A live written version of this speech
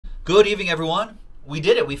Good evening, everyone. We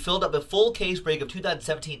did it. We filled up a full case break of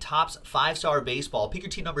 2017 Topps 5-Star Baseball. Pick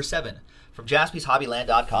your team number 7 from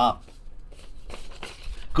JaspysHobbyland.com.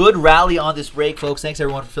 Good rally on this break, folks. Thanks,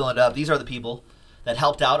 everyone, for filling it up. These are the people that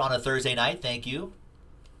helped out on a Thursday night. Thank you.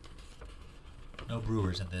 No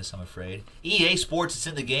Brewers in this, I'm afraid. EA Sports is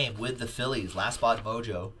in the game with the Phillies. Last spot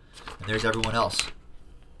mojo. And there's everyone else.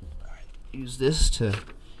 All right, use this to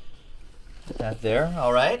put that there.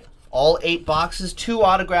 All right. All 8 boxes, 2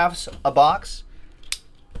 autographs a box.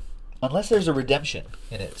 Unless there's a redemption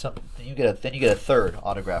in it, then you get a third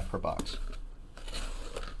autograph per box.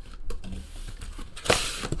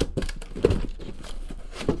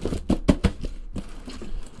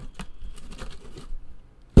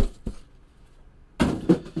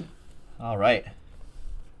 All right.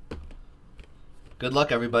 Good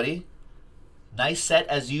luck, everybody. Nice set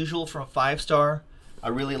as usual from 5-Star. I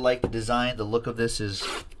really like the design. The look of this is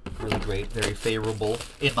really great, very favorable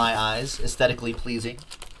in my eyes, aesthetically pleasing.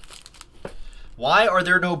 Why are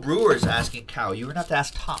there no Brewers? Asking Cow. You're going to have to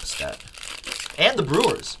ask Topps that. And the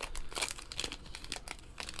Brewers.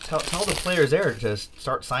 Tell the players there to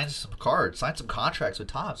start signing some cards, sign some contracts with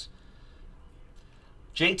Topps.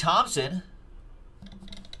 Jay Thompson.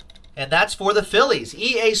 And that's for the Phillies.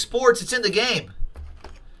 EA Sports, it's in the game.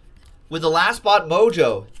 With the last spot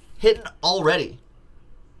mojo hitting already.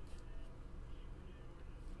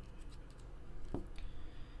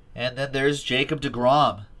 And then there's Jacob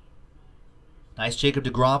deGrom. Nice Jacob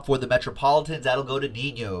deGrom for the Metropolitans. That'll go to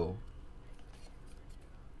Nino.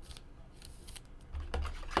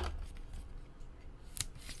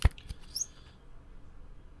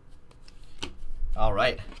 All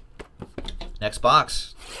right. Next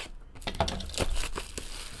box.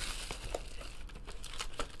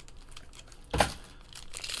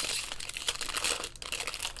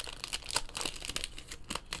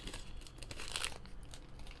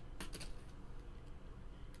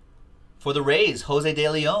 For the Rays, Jose De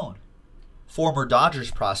Leon, former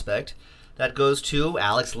Dodgers prospect. That goes to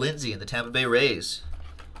Alex Lindsay in the Tampa Bay Rays.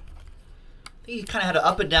 I think he kind of had an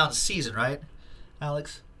up and down season, right,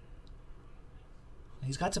 Alex?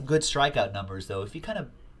 He's got some good strikeout numbers, though. If he kind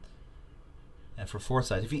of, and for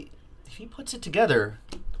Forsythe, if he puts it together,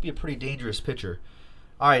 could be a pretty dangerous pitcher.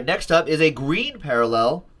 All right, next up is a green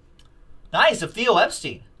parallel. Nice, of Theo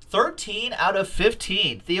Epstein. 13 out of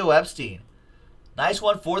 15, Theo Epstein. Nice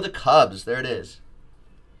one for the Cubs. There it is.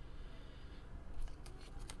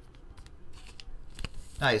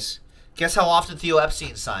 Nice. Guess how often Theo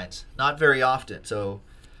Epstein signs? Not very often. So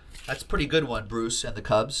that's a pretty good one, Bruce and the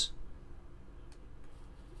Cubs.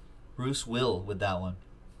 Bruce Will with that one.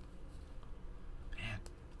 Man.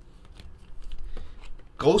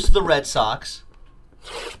 Goes to the Red Sox.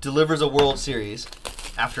 Delivers a World Series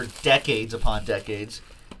after decades upon decades.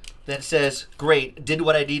 Then says, great, did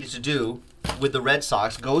what I needed to do with the Red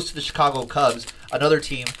Sox, goes to the Chicago Cubs, another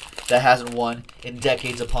team that hasn't won in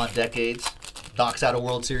decades upon decades, knocks out a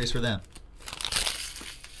World Series for them.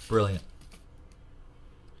 Brilliant.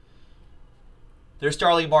 There's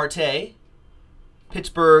Starling Marte,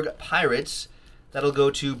 Pittsburgh Pirates. That'll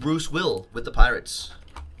go to Bruce Will with the Pirates.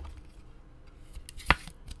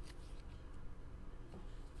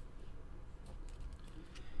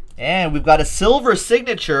 And we've got a silver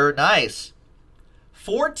signature. Nice.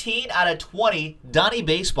 14 out of 20, Donnie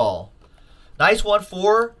Baseball. Nice one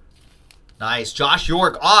for, nice, Josh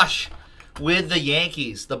York. Osh with the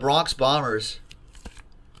Yankees, the Bronx Bombers.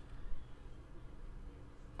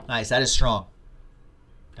 Nice, that is strong.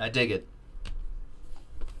 I dig it.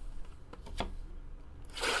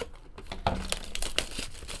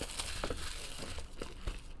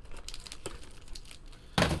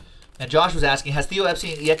 And Josh was asking, has Theo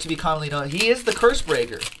Epstein yet to be commonly known? He is the curse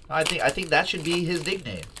breaker. I think that should be his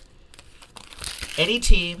nickname. Any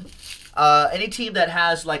team that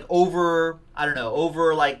has like over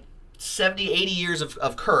like 70, 80 years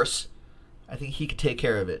of curse, I think he could take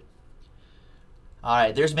care of it. All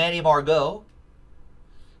right, there's Manny Margot.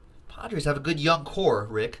 Padres have a good young core,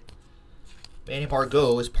 Rick. Manny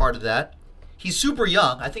Margot is part of that. He's super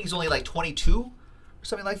young. I think he's only like 22 or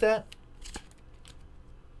something like that.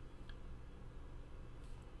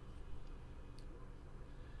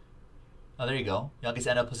 Oh, there you go. Youngest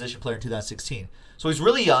NL position player in 2016. So he's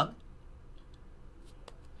really young.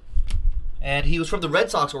 And he was from the Red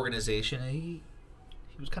Sox organization. He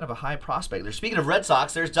was kind of a high prospect there. Speaking of Red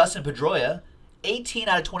Sox, there's Dustin Pedroia. 18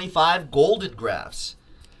 out of 25 golden graphs.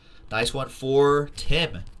 Nice one for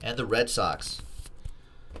Tim and the Red Sox.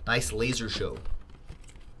 Nice laser show.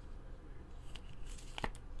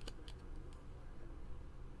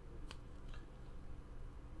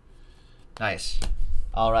 Nice.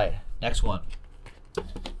 All right, next one.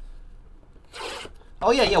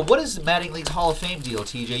 Oh, yeah. What is Mattingly's Hall of Fame deal,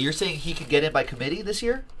 TJ? You're saying he could get in by committee this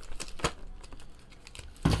year?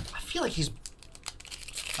 I feel like he's...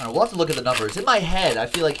 I don't know, we'll have to look at the numbers. In my head, I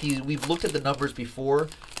feel like we've looked at the numbers before,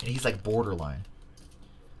 and he's like borderline.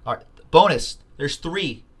 All right, bonus. There's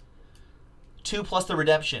 3. 2 plus the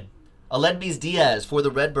redemption. Aledmys Diaz for the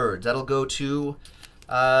Redbirds. That'll go to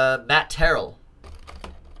Matt Terrell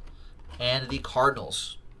and the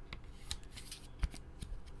Cardinals.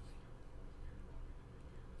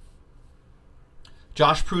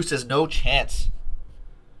 Josh Proust has no chance.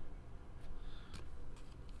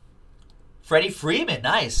 Freddie Freeman,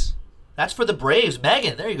 nice. That's for the Braves.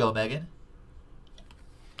 Megan, there you go, Megan.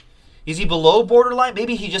 Is he below borderline?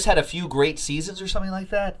 Maybe he just had a few great seasons or something like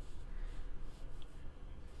that.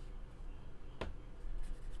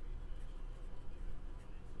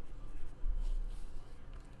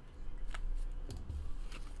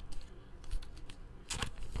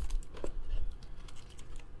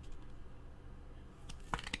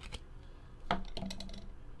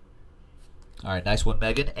 All right, nice one,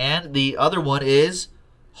 Megan. And the other one is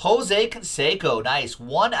Jose Canseco. Nice.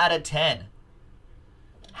 1 out of 10.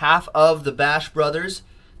 Half of the Bash Brothers.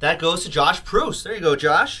 That goes to Josh Proust. There you go,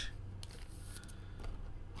 Josh.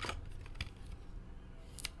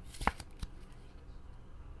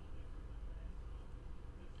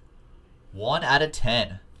 One out of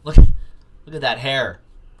 10. Look at that hair.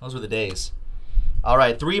 Those were the days. All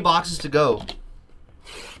right, 3 boxes to go.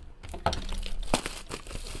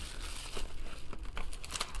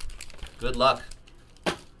 Good luck.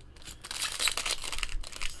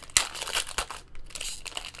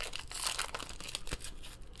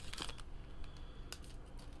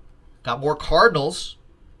 Got more Cardinals.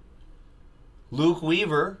 Luke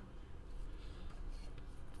Weaver.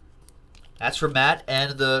 That's for Matt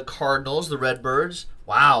and the Cardinals, the Redbirds.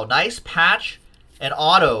 Wow, nice patch and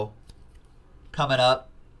auto coming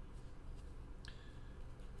up.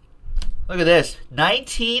 Look at this.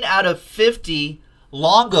 19 out of 50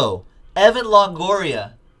 Longo. Evan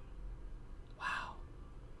Longoria. Wow.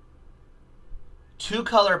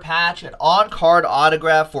 2-color patch and on-card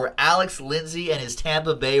autograph for Alex Lindsay and his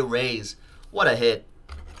Tampa Bay Rays. What a hit.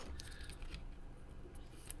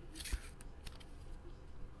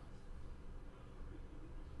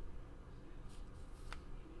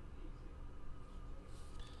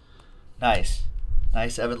 Nice.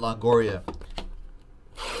 Nice Evan Longoria.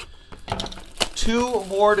 2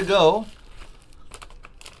 more to go.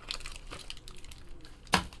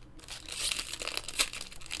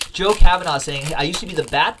 Joe Kavanaugh saying, I used to be the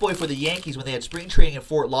bat boy for the Yankees when they had spring training in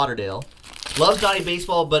Fort Lauderdale. Loves Johnny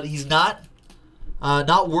Baseball, but he's not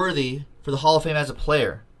worthy for the Hall of Fame as a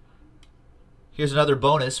player. Here's another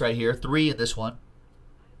bonus right here. 3 in this one.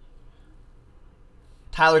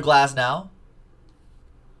 Tyler Glasnow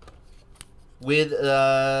with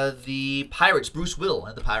the Pirates. Bruce Will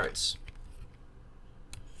and the Pirates.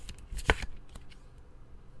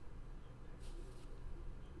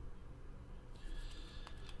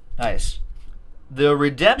 Nice. The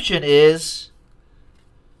redemption is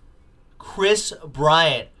Chris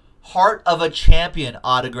Bryant. Heart of a Champion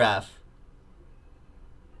autograph.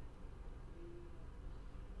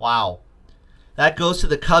 Wow. That goes to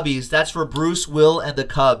the Cubbies. That's for Bruce Will and the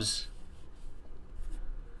Cubs.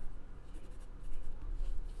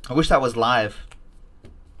 I wish that was live.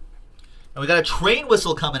 And we got a train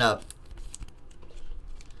whistle coming up.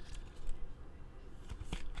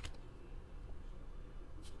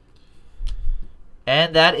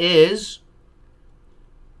 And that is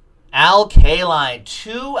Al Kaline.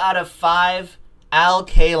 2 out of 5 Al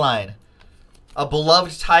Kaline. A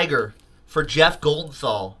beloved Tiger for Jeff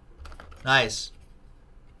Goldenthal. Nice.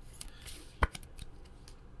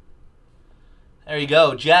 There you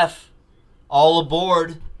go, Jeff. All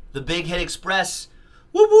aboard the Big Hit Express.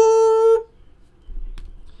 Whoop whoop.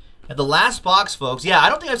 And the last box, folks. Yeah, I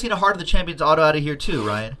don't think I've seen a Heart of the Champions auto out of here too,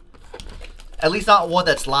 Ryan. At least not one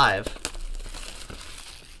that's live.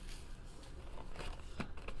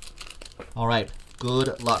 All right,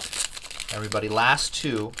 good luck, everybody. Last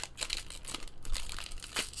 2.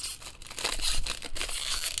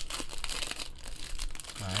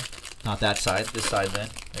 All right, not that side, this side then.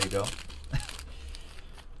 There you go.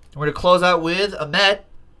 We're going to close out with a Met,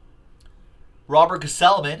 Robert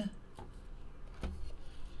Gesellman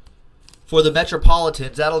for the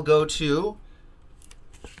Metropolitans. That'll go to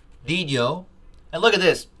Nino. And look at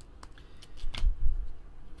this.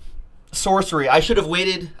 Sorcery. I should have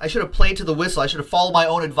waited. I should have played to the whistle. I should have followed my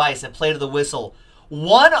own advice and played to the whistle.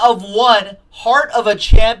 1 of 1, Heart of a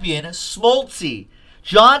Champion, Smoltzy.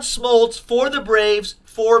 John Smoltz for the Braves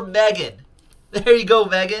for Megan. There you go,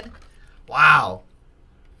 Megan. Wow.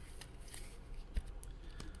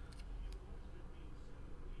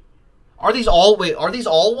 Are these all, wait, are these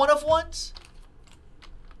all one of ones?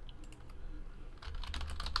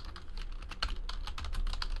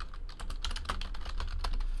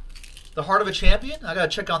 The Heart of a Champion? I gotta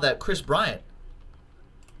check on that Chris Bryant.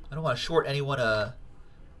 I don't want to short anyone a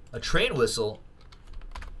train whistle.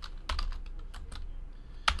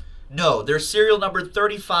 No, they're serial number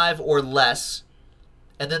 35 or less.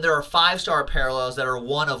 And then there are 5-star parallels that are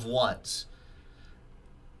one of ones.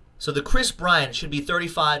 So the Chris Bryant should be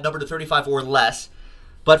 35, number to 35 or less.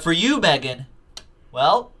 But for you, Megan,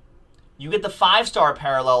 well, you get the 5-star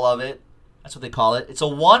parallel of it. That's what they call it. It's a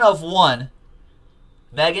one of one.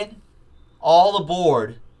 Megan, all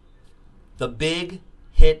aboard the Big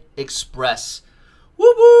Hit Express.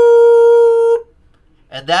 Whoop whoop!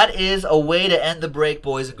 And that is a way to end the break,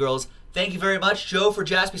 boys and girls. Thank you very much, Joe, for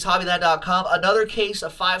JaspysHobbyLand.com. Another case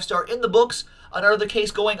of 5-star in the books. Another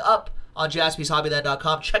case going up on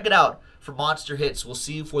JaspysHobbyLand.com. Check it out for monster hits. We'll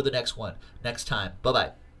see you for the next one next time.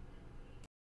 Bye-bye.